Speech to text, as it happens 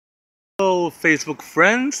Facebook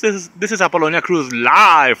friends. This is Appolonia Cruz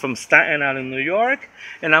live from Staten Island, New York,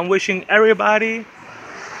 and I'm wishing everybody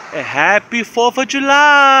a happy 4th of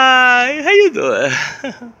July. How you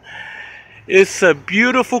doing? It's a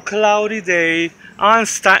beautiful cloudy day on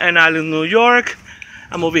Staten Island, New York.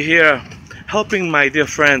 I'm over here helping my dear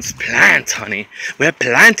friends plant, honey. We're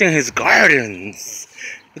planting his gardens.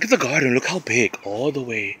 Look at the garden. Look how big. All the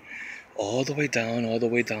way down, all the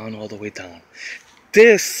way down, all the way down.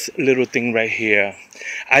 This little thing right here,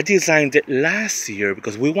 I designed it last year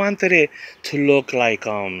because we wanted it to look like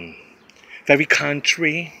very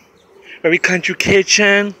country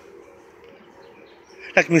kitchen,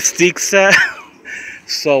 like Mystique said.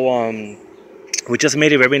 So we just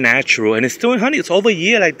made it very natural, and it's doing, honey, it's over a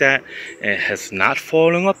year like that, and it has not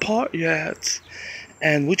fallen apart yet.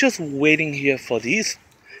 And we're just waiting here for these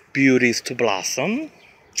beauties to blossom.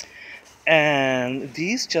 And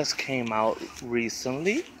these just came out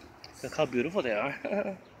recently. Look how beautiful they are.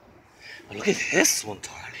 Look at this one,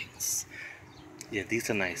 darlings. Yeah,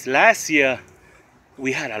 these are nice. Last year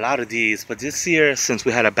we had a lot of these, but this year, since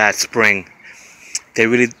we had a bad spring, they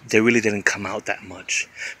really didn't come out that much.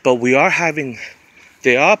 But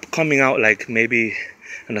they are coming out like maybe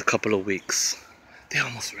in a couple of weeks. They're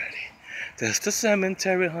almost ready. There's the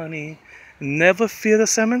cemetery, honey. Never fear the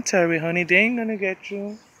cemetery, honey. They ain't gonna get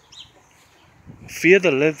you. Fear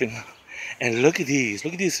the living. And look at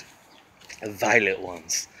these violet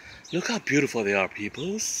ones. Look how beautiful they are,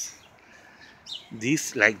 peoples.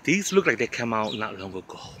 These look like they came out not long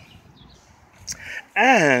ago.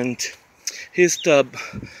 And here's the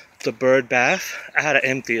bird bath. I had to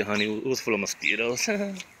empty it, honey. It was full of mosquitoes.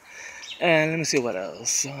 And let me see what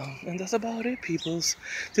else. And that's about it, peoples.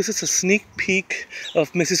 This is a sneak peek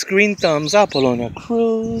of Mrs. Green Thumb's Appolonia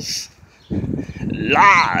Cruz,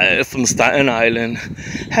 live from Staten Island.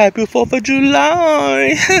 Happy 4th of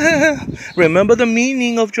July. Remember the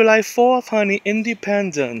meaning of July 4th, honey.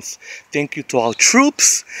 Independence. Thank you to our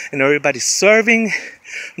troops and everybody serving,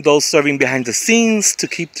 those serving behind the scenes to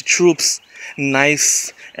keep the troops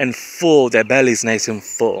nice and full, their bellies nice and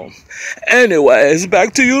full. Anyways,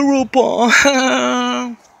 back to you, RuPaul.